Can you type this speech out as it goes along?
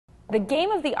The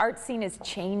game of the art scene is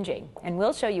changing, and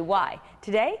we'll show you why,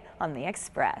 today on The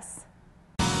Express.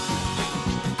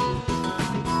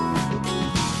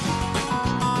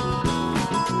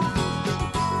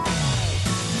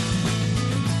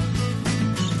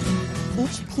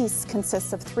 Each piece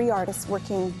consists of 3 artists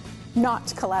working not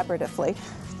collaboratively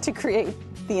to create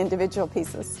the individual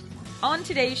pieces. On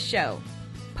today's show,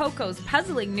 Poco's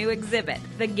puzzling new exhibit,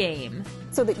 The Game.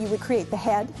 So that you would create the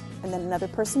head, and then another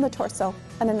person the torso,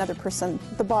 and another person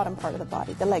the bottom part of the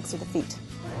body, the legs or the feet.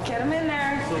 Get them in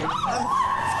there.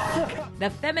 The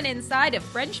feminine side of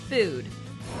French food.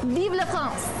 Vive la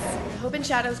France! The Hope and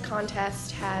Shadows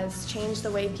contest has changed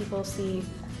the way people see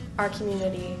our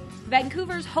community.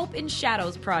 Vancouver's Hope in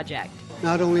Shadows project.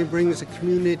 Not only brings the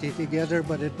community together,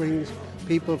 but it brings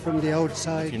people from the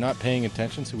outside. If you're not paying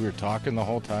attention, so we were talking the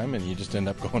whole time, and you just end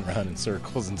up going around in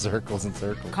circles and circles and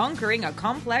circles. Conquering a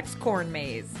complex corn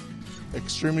maze.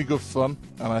 Extremely good fun,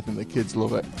 and I think the kids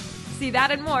love it. See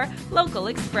that and more, local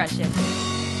expression.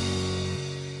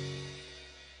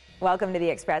 Welcome to The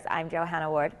Express. I'm Johanna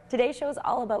Ward. Today's show is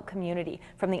all about community,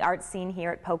 from the art scene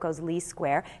here at Poco's Leigh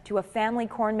Square, to a family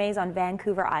corn maze on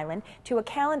Vancouver Island, to a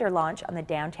calendar launch on the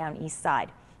downtown east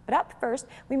side. But up first,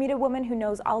 we meet a woman who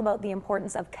knows all about the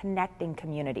importance of connecting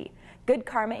community. Good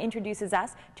Karma introduces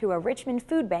us to a Richmond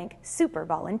Food Bank super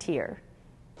volunteer.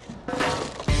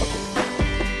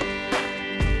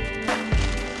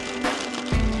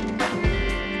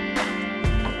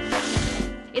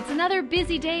 It's another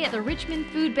busy day at the Richmond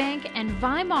Food Bank, and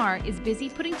Weimar is busy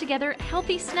putting together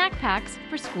healthy snack packs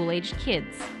for school-aged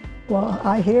kids. Well,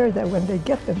 I hear that when they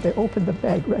get them, they open the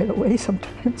bag right away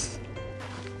sometimes.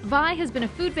 Vi has been a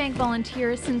food bank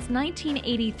volunteer since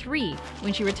 1983,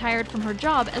 when she retired from her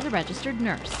job as a registered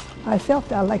nurse. I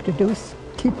felt I'd like to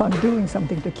keep on doing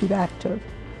something to keep active,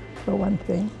 for one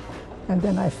thing. And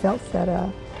then I felt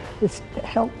that it's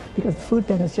helped because the food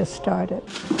bank has just started.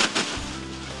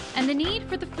 And the need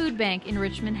for the food bank in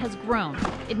Richmond has grown.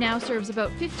 It now serves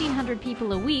about 1,500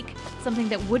 people a week, something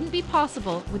that wouldn't be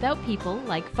possible without people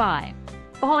like Vi.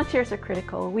 Volunteers are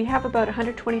critical. We have about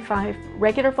 125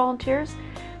 regular volunteers.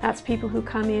 That's people who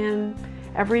come in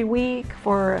every week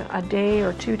for a day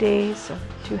or 2 days, or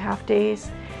 2 half days.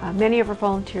 Many of our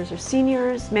volunteers are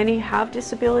seniors, many have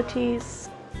disabilities.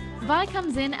 Vi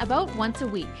comes in about once a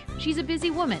week. She's a busy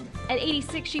woman. At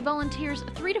 86, she volunteers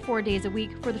 3 to 4 days a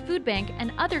week for the food bank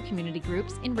and other community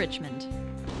groups in Richmond.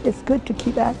 It's good to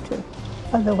keep active.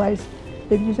 Otherwise,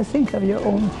 if you just think of your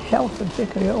own health and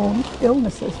think of your own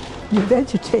illnesses, you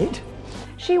vegetate.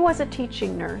 She was a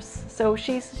teaching nurse, so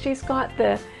she's got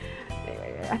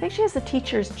I think she has the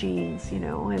teacher's genes, you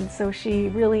know, and so she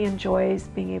really enjoys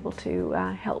being able to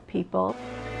help people.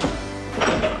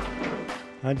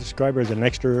 I describe her as an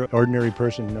extraordinary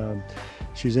person.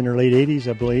 She's in her late 80s,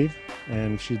 I believe,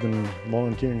 and she's been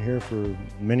volunteering here for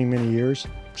many, many years.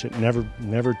 She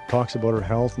never talks about her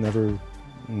health,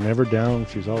 never down.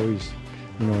 She's always,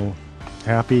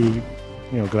 happy,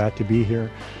 glad to be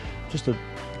here. Just an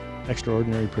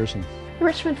extraordinary person. The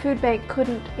Richmond Food Bank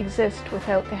couldn't exist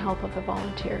without the help of the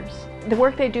volunteers. The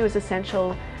work they do is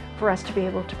essential for us to be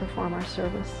able to perform our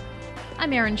service.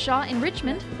 I'm Erin Shaw in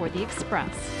Richmond for The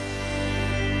Express.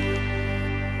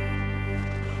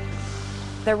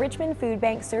 The Richmond Food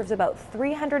Bank serves about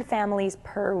 300 families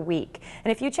per week.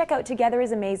 And if you check out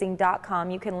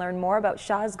togetherisAmazing.com, you can learn more about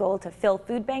Shaw's goal to fill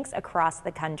food banks across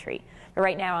the country. But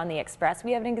right now on The Express,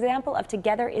 we have an example of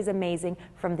Together is Amazing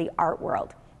from the art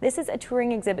world. This is a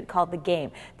touring exhibit called The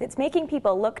Game that's making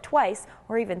people look twice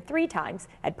or even 3 times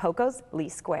at Poco's Leigh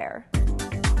Square.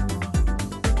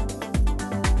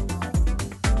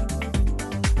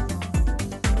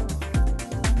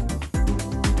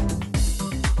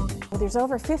 There's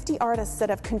over 50 artists that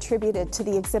have contributed to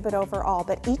the exhibit overall,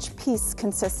 but each piece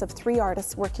consists of 3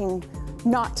 artists working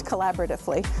not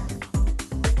collaboratively.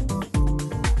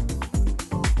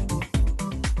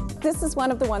 This is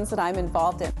one of the ones that I'm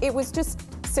involved in. It was just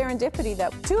serendipity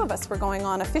that 2 of us were going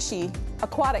on a fishy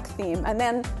aquatic theme, and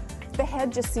then the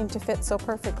head just seemed to fit so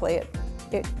perfectly.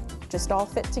 It just all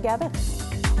fit together.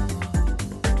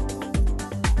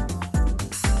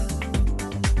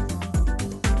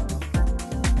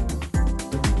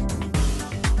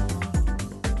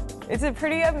 It's a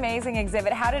pretty amazing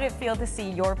exhibit. How did it feel to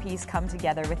see your piece come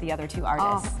together with the other 2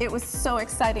 artists? Oh, it was so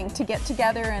exciting to get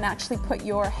together and actually put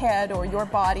your head or your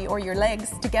body or your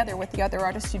legs together with the other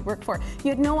artists you'd work for. You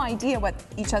had no idea what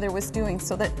each other was doing,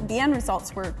 so that the end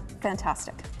results were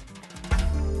fantastic.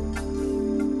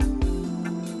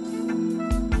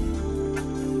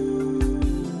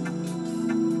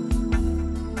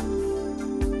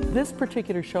 This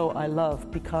particular show I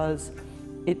love because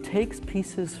It takes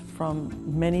pieces from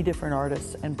many different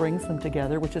artists and brings them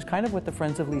together, which is kind of what the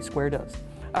Friends of Leigh Square does.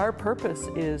 Our purpose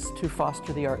is to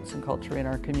foster the arts and culture in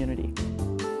our community.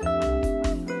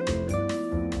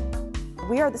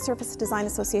 We are the Surface Design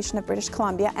Association of British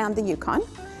Columbia and the Yukon,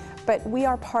 but we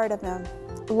are part of a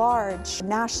large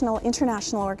national,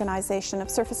 international organization of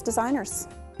surface designers.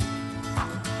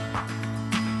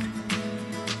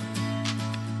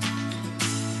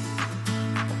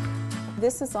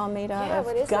 This is all made out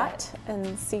of gut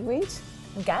and seaweed.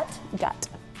 Gut? Gut.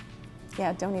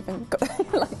 Yeah, don't even go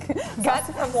like gut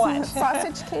from what?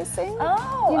 Sausage casing.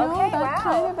 Oh, you know, okay, that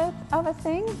wow. kind of a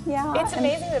thing. Yeah. It's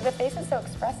amazing that the face is so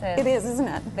expressive. It is, isn't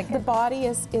it? The body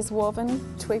is woven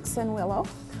twigs and willow,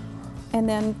 and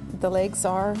then the legs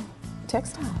are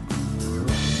textile.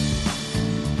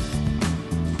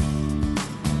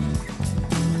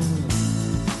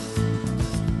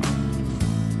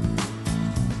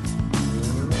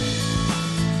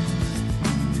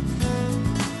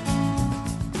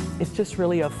 It's just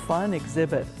really a fun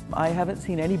exhibit. I haven't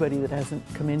seen anybody that hasn't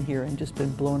come in here and just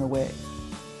been blown away.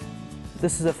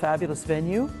 This is a fabulous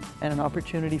venue and an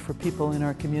opportunity for people in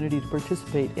our community to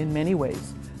participate in many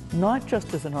ways, not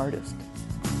just as an artist.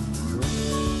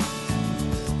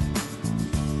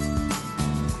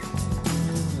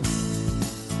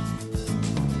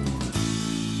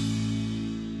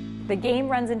 The game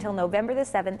runs until November the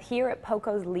 7th here at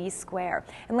Poco's Leigh Square.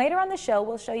 And later on the show,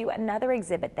 we'll show you another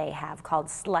exhibit they have called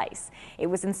Slice. It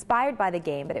was inspired by the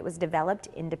game, but it was developed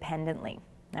independently.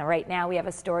 Now, right now, we have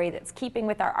a story that's keeping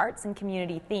with our arts and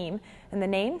community theme, and the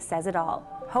name says it all: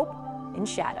 Hope in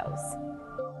Shadows.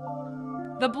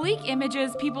 The bleak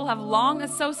images people have long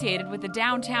associated with the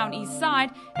downtown east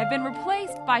side have been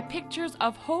replaced by pictures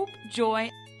of hope, joy,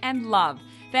 and love,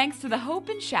 thanks to the Hope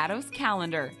in Shadows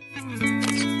calendar.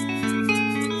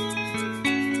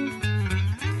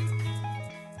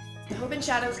 The Hope in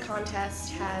Shadows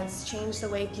contest has changed the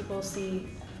way people see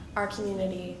our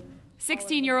community.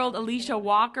 16-year-old Alicia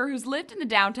Walker, who's lived in the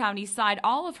downtown east side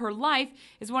all of her life,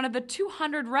 is one of the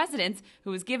 200 residents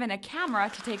who was given a camera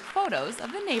to take photos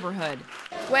of the neighborhood.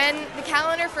 When the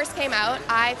calendar first came out,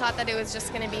 I thought that it was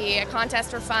just going to be a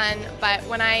contest for fun, but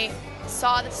when I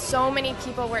saw that so many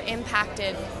people were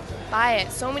impacted by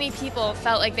it, so many people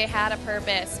felt like they had a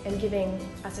purpose and giving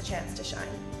us a chance to shine.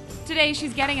 Today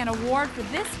she's getting an award for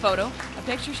this photo, a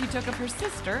picture she took of her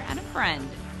sister and a friend.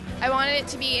 I wanted it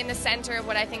to be in the center of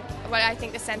what I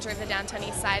think the center of the downtown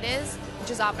east side is, which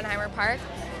is Oppenheimer Park.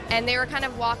 And they were kind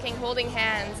of walking, holding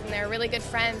hands, and they're really good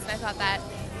friends, and I thought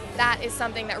that is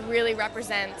something that really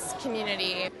represents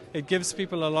community. It gives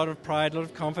people a lot of pride, a lot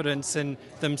of confidence in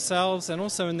themselves and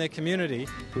also in their community.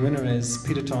 The winner is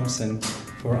Peter Thompson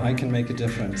for I Can Make a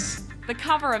Difference. The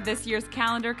cover of this year's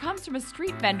calendar comes from a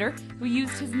street vendor who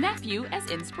used his nephew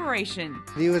as inspiration.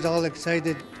 He was all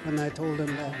excited when I told him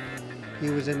that he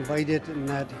was invited and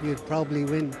that he would probably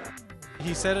win.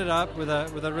 He set it up with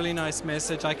a really nice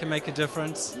message, I can make a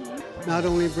difference. Not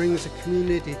only brings the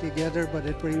community together, but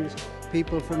it brings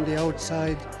people from the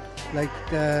outside, like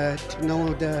to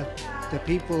know the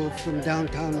people from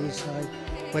downtown east side,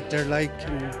 what they're like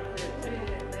and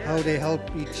how they help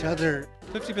each other.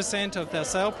 50% of their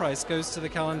sale price goes to the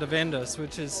calendar vendors,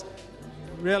 which is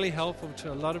really helpful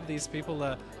to a lot of these people,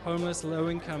 the homeless,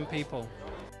 low-income people.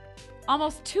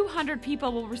 Almost 200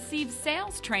 people will receive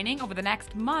sales training over the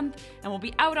next month and will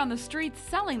be out on the streets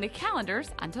selling the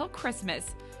calendars until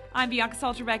Christmas. I'm Bianca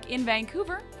Solterbeck in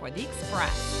Vancouver for The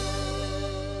Express.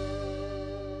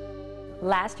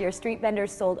 Last year, street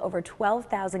vendors sold over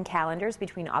 12,000 calendars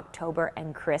between October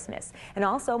and Christmas. And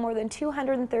also, more than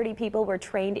 230 people were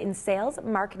trained in sales,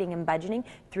 marketing, and budgeting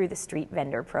through the street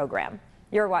vendor program.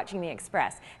 You're watching The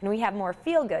Express, and we have more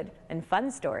feel-good and fun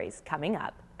stories coming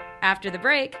up. After the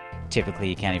break. Typically,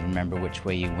 you can't even remember which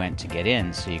way you went to get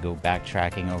in, so you go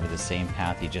backtracking over the same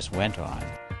path you just went on.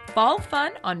 Fall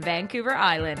fun on Vancouver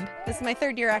Island. This is my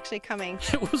third year actually coming.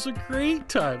 It was a great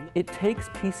time. It takes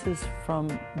pieces from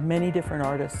many different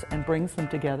artists and brings them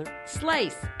together.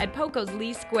 Slice at Poco's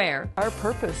Leigh Square. Our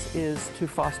purpose is to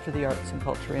foster the arts and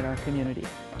culture in our community.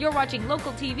 You're watching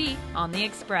local TV on The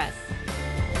Express.